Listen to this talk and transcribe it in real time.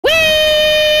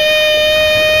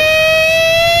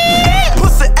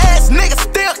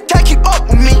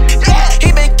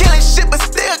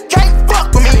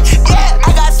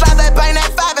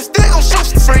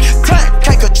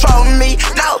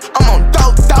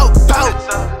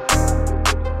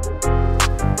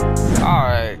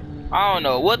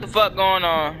So what the fuck going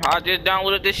on? I just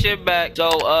downloaded this shit back. So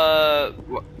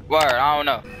word, I don't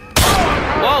know.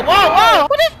 Whoa, whoa, whoa!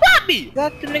 What is poppy?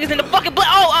 Got the niggas in the fucking blood.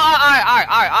 Oh,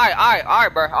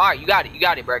 alright, bro. Alright, you got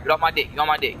it, bro. Get off my dick. Get on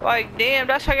my dick. Like, damn,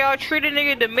 that's how y'all treat a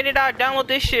nigga the minute I download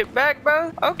this shit back,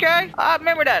 bro. Okay, I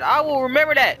remember that. I will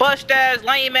remember that. Bust ass,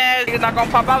 lame ass. Niggas not gonna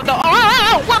pop out the.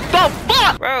 Oh, what the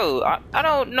fuck, bro? I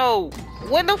don't know.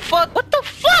 When the fuck? What the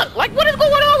fuck? Like, what is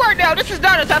going on right now? This is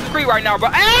not Assassin's Creed right now, bro.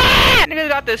 Ah! Niggas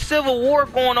got the Civil War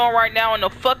going on right now in the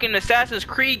fucking Assassin's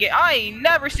Creed game. I ain't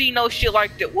never seen no shit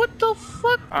like that. What the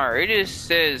fuck? Alright, it just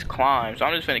says climb, so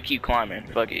I'm just gonna keep climbing.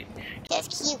 Fuck it.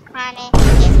 Just keep climbing.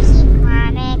 Just keep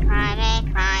climbing,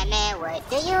 climbing, climbing. What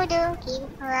do you do?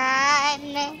 Keep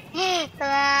climbing,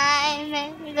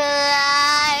 climbing,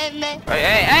 climbing.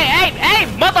 Hey,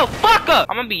 motherfucker!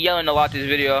 I'm gonna be yelling a lot this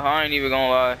video. I ain't even gonna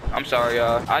lie. I'm sorry,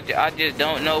 y'all. I just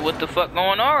don't know what the fuck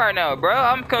going on right now, bro.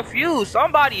 I'm confused.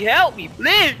 Somebody help me,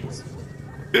 please.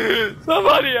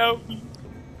 Somebody help me.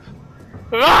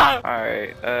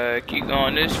 Alright, keep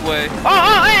going this way.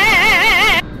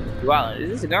 Hey! Wow, is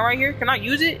this a gun right here? Can I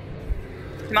use it?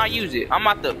 Can I use it? I'm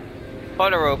about to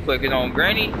hold it real quick. It's on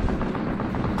Granny.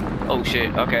 Oh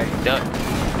shit. Okay. Duck.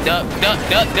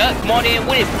 Come on in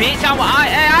with it, bitch.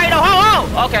 I know. Ho.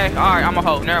 Okay. All right. I'm a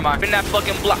hoe. Never mind. In that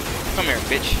fucking block. Come here,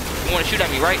 bitch. You wanna shoot at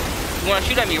me, right? You wanna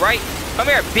shoot at me, right? Come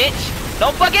here, bitch.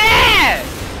 Don't fucking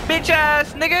bitch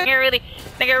ass nigga.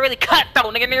 Nigga really cut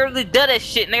though. Nigga really do that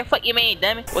shit. Nigga, fuck you, man,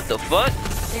 damn it. What the fuck?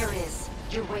 There it is.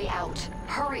 Your way out.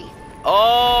 Hurry.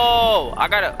 Oh, I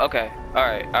gotta. Okay.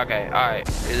 Alright.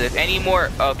 Is there any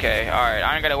more? Okay, alright.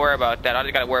 I ain't gotta worry about that. I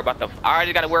just gotta worry about I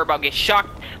just gotta worry about getting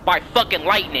shocked by fucking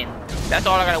lightning. That's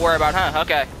all I gotta worry about, huh?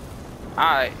 Okay.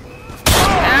 Alright.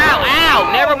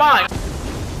 Ow! Never mind.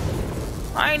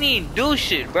 I ain't even do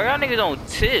shit, bro. Y'all niggas don't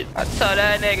tip. I told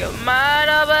that nigga, mind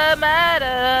over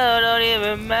matter, don't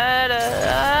even matter.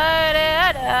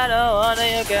 I don't wanna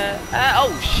you got.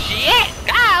 Oh shit!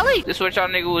 Golly! This is what y'all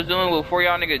niggas was doing before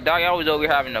y'all niggas died. Y'all was over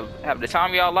here having the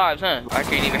time of y'all lives, huh? I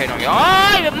can't even hit on y'all.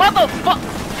 Oh, you motherfucker!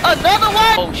 Another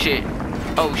one! Oh shit!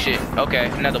 Okay,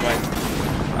 another one.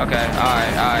 Okay,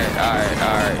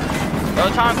 alright. Your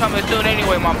time coming soon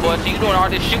anyway, my boy. So you doing all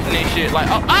this shooting and shit, like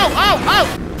oh!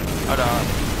 Hold on.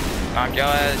 Knock your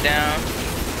ass down.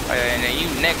 Oh, yeah, and then you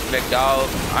next, big dog.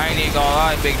 I ain't even gonna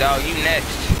lie, big dog. You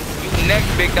next. You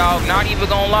next, big dog. Not even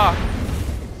gonna lie.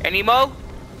 Any more?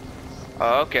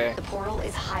 Oh, okay. The portal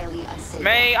is highly unstable.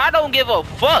 Man, I don't give a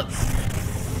fuck.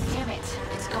 Damn it.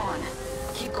 It's gone.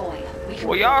 Keep going.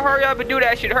 Well, y'all hurry up and do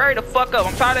that shit. Hurry the fuck up.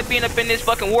 I'm tired of being up in this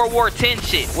fucking World War X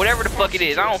shit. Whatever the fuck it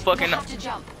is. I don't fucking know. Have to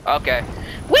jump. Okay.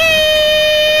 Whee!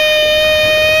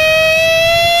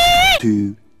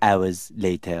 2 hours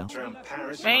later.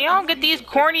 Man, y'all get these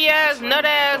corny ass, nut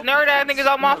ass, nerd ass niggas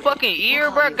out my fucking ear,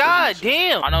 bro. God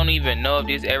damn. I don't even know if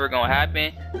this ever gonna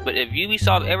happen, but if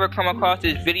Ubisoft ever come across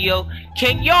this video,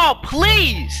 can y'all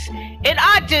please, can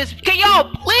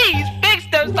y'all please fix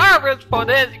the servers for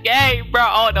this game, bro,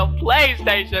 on the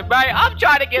PlayStation, bro? I'm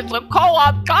trying to get some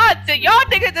co-op content. Y'all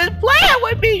niggas is playing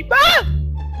with me, bro.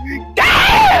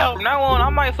 Damn! From now on, I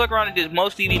might fuck around and just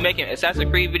mostly be making Assassin's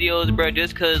Creed videos, bro,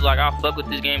 just cause like I fuck with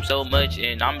this game so much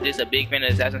and I'm just a big fan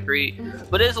of Assassin's Creed.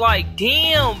 But it's like,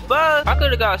 damn, bro, I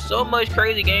could've got so much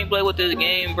crazy gameplay with this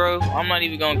game, bro. I'm not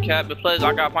even gonna cap it. Plus,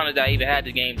 I got partners that even had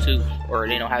the game too, or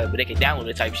they don't have it, but they can download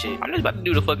it type shit. I'm just about to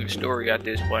do the fucking story at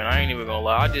this point. I ain't even gonna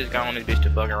lie. I just got on this bitch to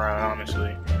fuck around,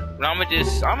 honestly. But I'm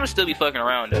gonna still be fucking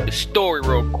around though. The story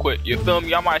real quick, you feel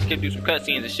me? I might skip through some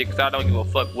cutscenes and shit cause I don't give a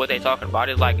fuck what they talking about.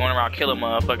 It's like going around killing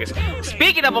motherfuckers.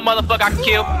 Speaking of a motherfucker I can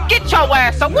kill, get your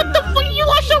ass up. What the fuck you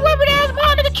lost your rubber ass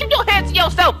behind, nigga? Keep your hands to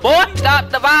yourself, boy. Stop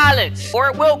the violence, or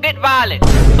it will get violent.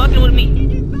 Fucking with me.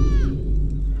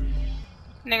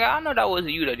 Nigga, I know that was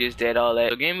you that just did all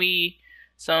that. So give me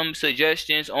some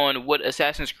suggestions on what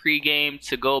Assassin's Creed game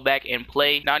to go back and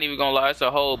play. Not even gonna lie, it's a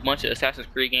whole bunch of Assassin's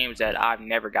Creed games that I've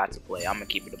never got to play. I'm gonna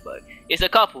keep it a buck. It's a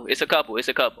couple.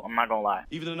 I'm not gonna lie.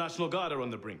 Even the National Guard are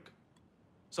on the brink.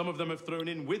 Some of them have thrown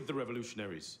in with the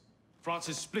revolutionaries. France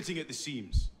is splitting at the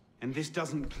seams. And this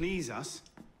doesn't please us.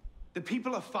 The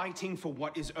people are fighting for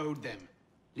what is owed them.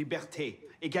 Liberté,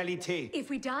 égalité. If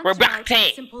we dance Liberté. out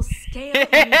a simple scale,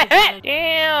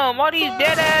 Damn, all these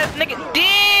dead ass niggas.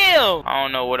 Damn. I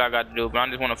don't know what I got to do, but I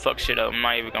just want to fuck shit up. I'm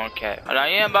not even gonna cap. What I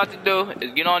am about to do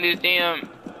is get on this damn.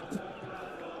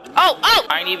 Oh!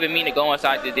 I ain't even mean to go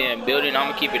inside this damn building. I'm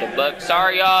gonna keep it a buck.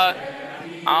 Sorry, y'all.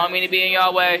 I don't mean to be in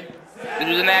y'all way. This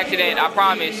was an accident. I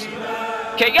promise.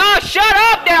 Can y'all shut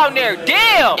up down there?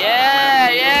 Damn!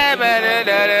 Yeah, man.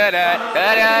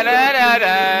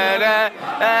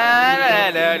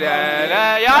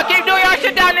 Y'all keep doing y'all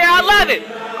shit down there. I love violence!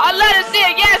 I let her see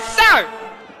it, yes sir!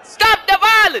 Stop the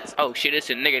violence! Oh shit, it's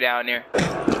a nigga down there.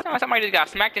 Oh, somebody just got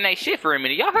smacked in that shit for a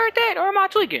minute. Y'all heard that? Or am I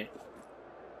tweaking?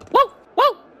 Woo!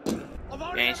 Woo!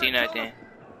 You ain't see nothing.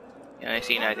 You ain't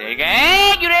see nothing.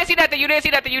 Hey, you didn't see nothing. You didn't see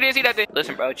nothing. You didn't see nothing.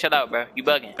 Listen, bro. Chill out, bro. You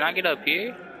bugging. Can I get up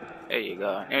here? There you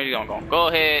go. There you go. Go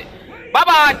ahead.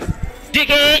 Bye-bye,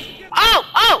 dickhead.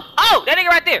 Oh! That nigga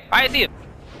right there. I didn't see it.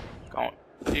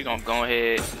 You gonna go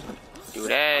ahead. Do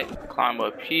that. Climb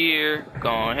up here.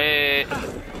 Go ahead.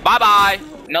 Bye-bye.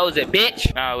 Nosy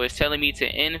bitch. No, it's telling me to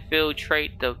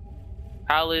infiltrate the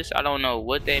palace. I don't know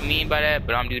what they mean by that,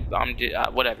 but I'm just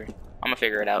whatever. I'm gonna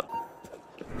figure it out.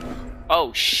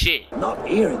 Oh shit. Not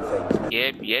hearing things.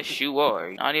 Yep, yes you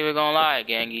are. Not even gonna lie,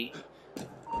 gangy.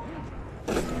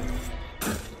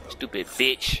 Stupid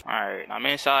bitch. Alright, I'm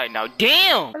inside now.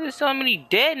 Damn! There's so many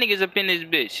dead niggas up in this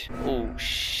bitch. Oh,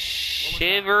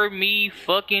 shiver me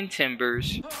fucking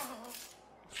timbers.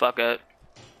 Fuck up.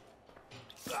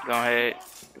 Go ahead.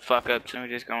 Fuck up. So we're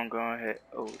just gonna go ahead.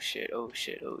 Oh shit, oh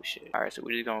shit, oh shit. Alright, so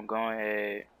we're just gonna go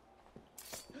ahead.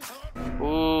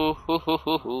 Ooh, hoo hoo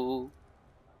hoo hoo.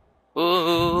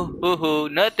 Ooh,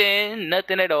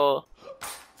 nothing at all.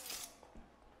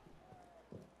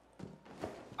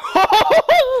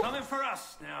 Coming for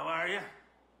us now, are you?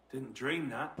 Didn't dream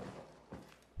that.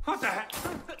 What the heck?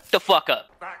 The fuck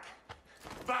up. Back.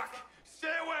 Stay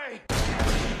away.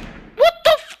 What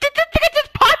the f— did this nigga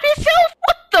just pop himself?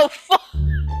 What the fuck?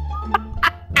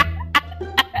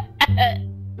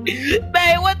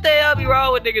 Man, what the hell be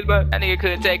wrong with niggas, bro? That nigga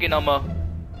couldn't take it no more.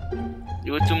 It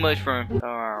was too much for him.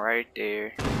 Alright, right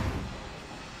there.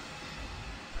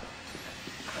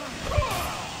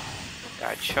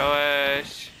 Got your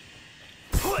ass.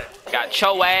 Got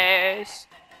your ass.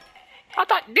 I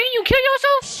thought, didn't you kill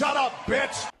yourself? Shut up,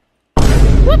 bitch!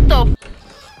 What the f—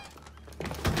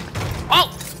 oh!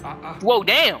 Whoa,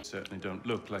 damn! Certainly don't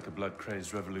look like a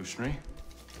blood-crazed revolutionary.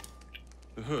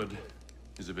 The hood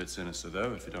is a bit sinister,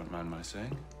 though, if you don't mind my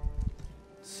saying.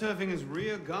 Serving as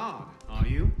rear guard, are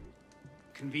you?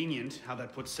 Convenient how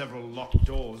that puts several locked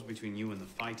doors between you and the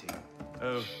fighting.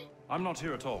 Oh, I'm not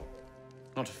here at all.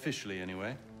 Not officially,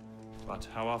 anyway. But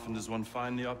how often does one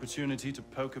find the opportunity to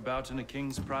poke about in a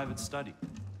king's private study?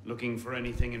 Looking for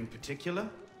anything in particular?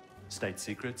 State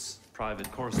secrets,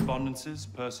 private correspondences,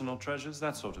 personal treasures,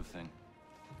 that sort of thing.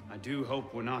 I do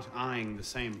hope we're not eyeing the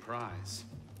same prize.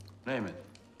 Name it.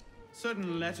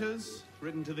 Certain letters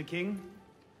written to the king,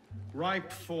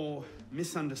 ripe for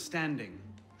misunderstanding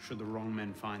should the wrong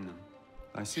men find them.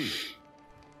 I see.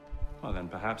 Well, then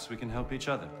perhaps we can help each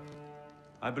other.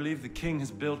 I believe the king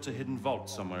has built a hidden vault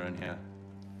somewhere in here.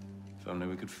 If only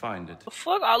we could find it. The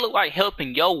fuck I look like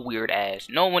helping your weird ass,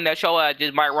 knowing that your ass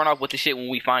just might run off with the shit when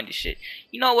we find the shit.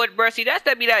 You know what, bruh? See, that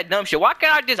be that dumb shit. Why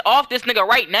can't I just off this nigga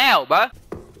right now, bruh?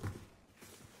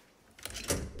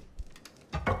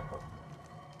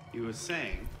 You were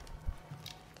saying?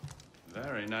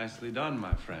 Very nicely done,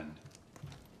 my friend.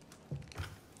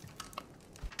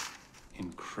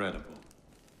 Incredible.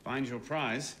 Find your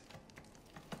prize.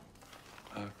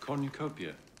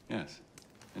 Cornucopia, yes.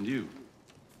 And you?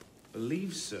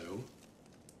 Believe so.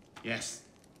 Yes.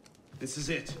 This is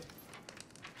it.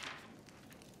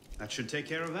 That should take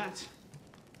care of that.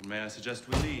 May I suggest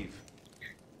we leave?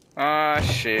 Ah,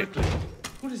 shit. Quickly.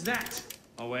 What is that?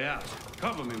 Our way out.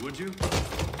 Cover me, would you?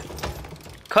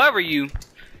 Cover you?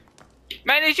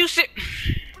 Man, did you sit—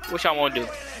 what y'all wanna do?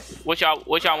 What y'all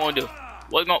wanna do?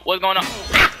 What's going on?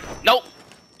 Ah! Nope.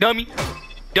 Dummy.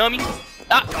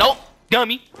 Nope.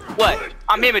 Dummy. What?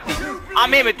 I'm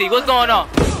Timothy. What's going on?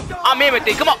 I'm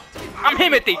Timothy. Come on. I'm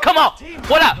Timothy. Come on.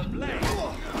 What up?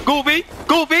 Goofy.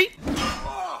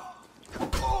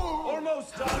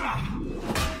 Almost done.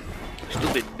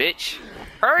 Stupid bitch.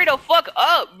 Hurry the fuck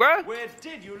up, bruh. Where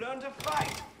did you learn to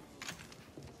fight?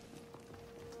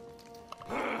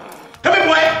 Come here,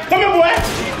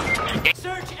 boy!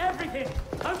 Search everything!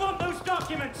 I want those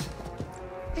documents!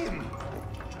 Him!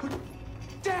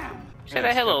 Damn! Say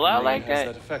that hella loud like Has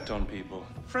that. that effect on people.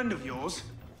 Friend of yours.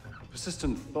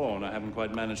 Persistent thorn I haven't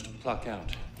quite managed to pluck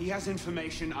out. He has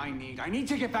information I need. I need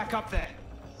to get back up there.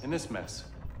 In this mess,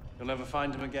 you'll never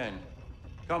find him again.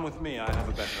 Come with me, I have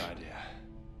a better idea.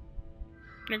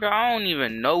 Nigga, I don't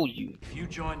even know you. If you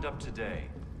joined up today,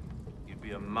 you'd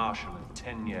be a marshal in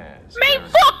 10 years. Man,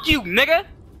 fuck you, nigga!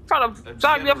 Try to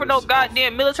sign me up for no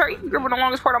goddamn military. You gripping the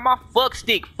longest part of my fuck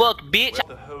stick, fuck bitch.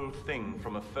 The whole thing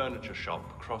from a furniture shop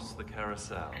across the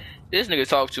carousel. This nigga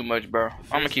talks too much, bro.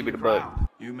 I'm gonna keep it a bug.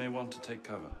 You may want to take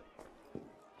cover.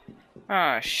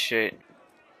 Ah, shit.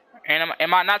 And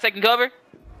am I not taking cover?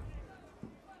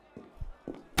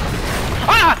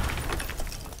 Ah!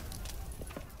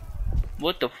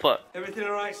 What the fuck? Everything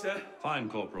all right, sir? Fine,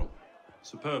 Corporal.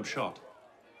 Superb shot.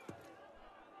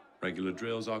 Regular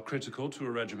drills are critical to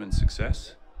a regiment's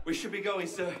success. We should be going,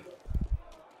 sir.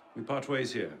 We part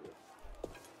ways here.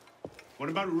 What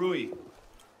about Rui?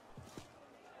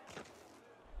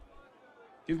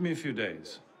 Give me a few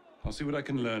days. I'll see what I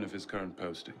can learn of his current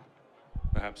posting.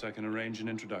 Perhaps I can arrange an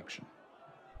introduction.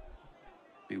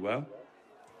 Be well.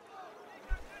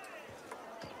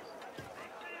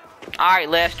 Alright,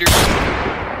 Lester.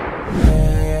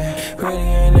 Really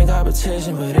ain't in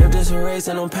competition, but if this a race,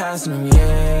 then I'm passing them,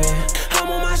 yeah. I'm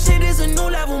on my shit, it's a new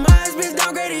level. My bitch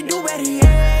downgraded, do better,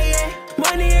 yeah.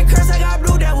 Money and curse, I got blue.